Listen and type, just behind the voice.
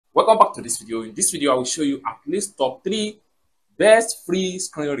Welcome back to this video. In this video, I will show you at least top 3 best free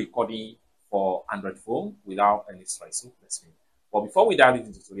screen recording for Android phone without any stress. But before we dive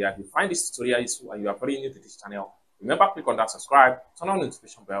into the tutorial, if you find this tutorial useful and you are very new to this channel, remember click on that subscribe, turn on the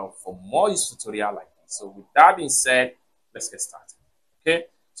notification bell for more useful tutorial like this. So with that being said, let's get started. Okay.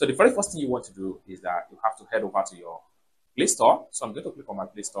 So the very first thing you want to do is that you have to head over to your Play Store. So I'm going to click on my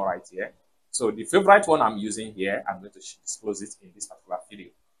Play Store right here. So the favorite one I'm using here, I'm going to disclose it in this particular video.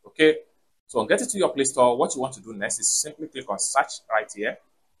 Okay, so on getting to your Play Store, what you want to do next is simply click on search right here.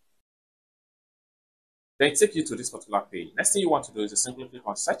 Then take you to this particular page. Next thing you want to do is to simply click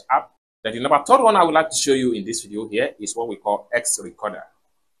on search app. Then the third one I would like to show you in this video here is what we call X Recorder.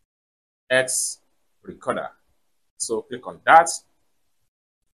 X Recorder. So click on that.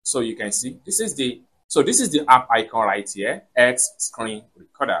 So you can see this is the app icon right here, X Screen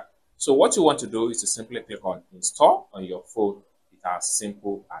Recorder. So what you want to do is to simply click on install on your phone. As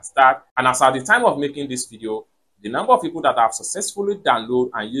simple as that. And as at the time of making this video, the number of people that have successfully downloaded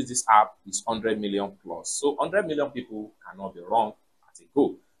and used this app is 100 million plus. So 100 million people cannot be wrong at a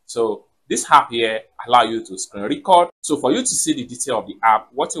go. So this app here allows you to screen record. So for you to see the detail of the app,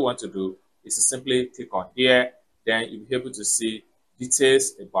 what you want to do is to simply click on here. Then you'll be able to see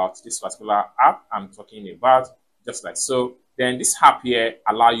details about this particular app I'm talking about, just like so. Then this app here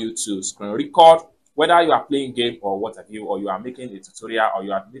allows you to screen record, whether you are playing game or what have you, or you are making a tutorial, or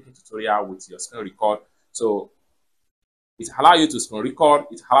you are making tutorial with your screen record. So it allows you to screen record,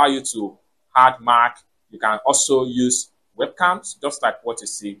 it allows you to add mark. You can also use webcams, just like what you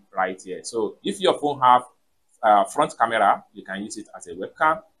see right here. So if your phone have front camera, you can use it as a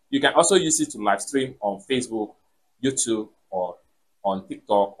webcam. You can also use it to live stream on Facebook, YouTube, or on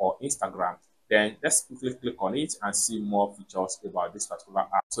TikTok or Instagram. Then let's quickly click on it and see more features about this particular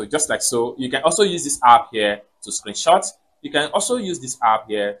app. So just like so, you can also use this app here to screenshot. You can also use this app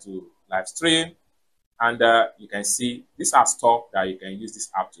here to live stream. And you can see this are stuff that you can use this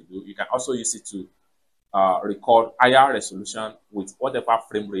app to do. You can also use it to record higher resolution with whatever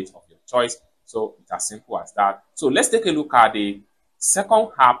frame rate of your choice. So it's as simple as that. So let's take a look at the second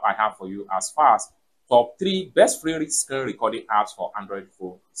app I have for you as far as top 3 best free screen recording apps for Android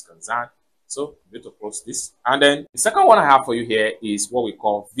phone is concerned. So I'm going to close this. And then the second one I have for you here is what we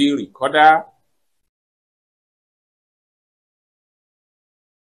call V Recorder.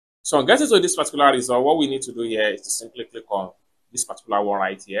 So on getting to this particular result, what we need to do here is to simply click on this particular one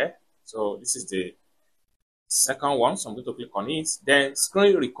right here. So this is the second one. So I'm going to click on it. Then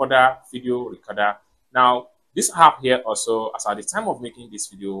screen recorder, video recorder. Now this app here also, as at the time of making this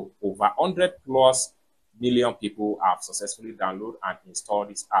video, over 100 plus million people have successfully downloaded and installed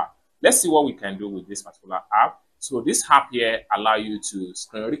this app. Let's see what we can do with this particular app. So this app here allows you to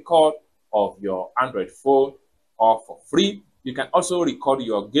screen record of your Android phone or for free. You can also record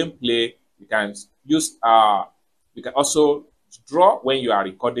your gameplay. You can use you can also draw when you are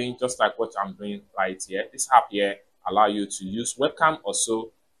recording, just like what I'm doing right here. This app here allows you to use webcam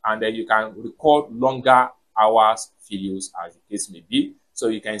also, and then you can record longer hours videos as the case may be. So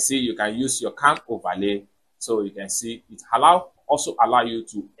you can see you can use your cam overlay. So you can see it also allow you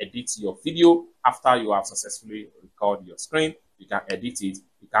to edit your video after you have successfully recorded your screen. You can edit it.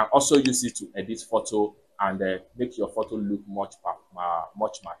 You can also use it to edit photo and make your photo look much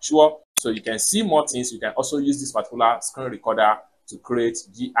mature. So you can see more things. You can also use this particular screen recorder to create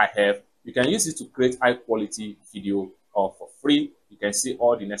GIF. You can use it to create high quality video or for free. You can see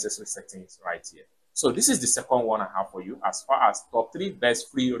all the necessary settings right here. So this is the second one I have for you as far as top 3 best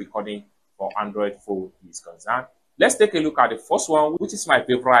free recording for Android phone is concerned. Let's take a look at the first one, which is my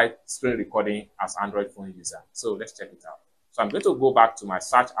favorite screen recording as Android phone user. So let's check it out. So I'm going to go back to my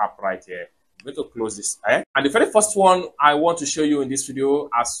search app right here. I'm going to close this. And the very first one I want to show you in this video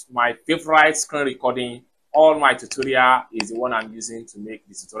as my favorite screen recording, all my tutorial is the one I'm using to make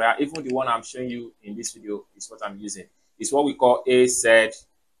this tutorial. Even the one I'm showing you in this video is what I'm using. It's what we call AZ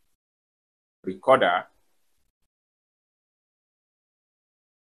Recorder.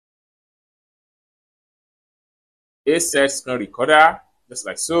 AZ screen recorder, just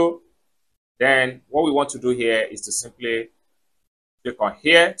like so. Then what we want to do here is to simply click on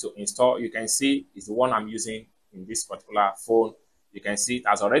here to install. You can see it's the one I'm using in this particular phone. You can see it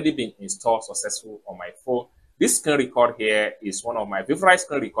has already been installed successful on my phone. This screen record here is one of my favorite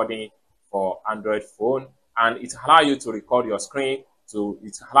screen recording for Android phone, and it allows you to record your screen.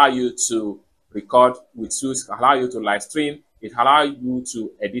 It allows you to record with tools, allow you to live stream. It allows you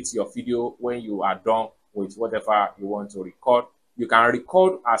to edit your video when you are done with whatever you want to record. You can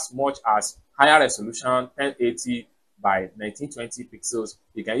record as much as higher resolution, 1080 by 1920 pixels.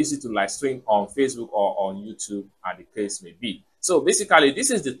 You can use it to live stream on Facebook or on YouTube, as the case may be. So basically, this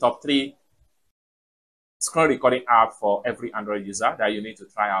is the top 3 screen recording app for every Android user that you need to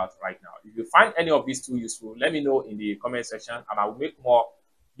try out right now. If you find any of these 2 useful, let me know in the comment section and I will make more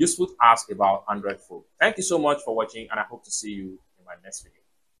useful apps about Android phone. Thank you so much for watching and I hope to see you in my next video.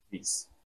 Peace.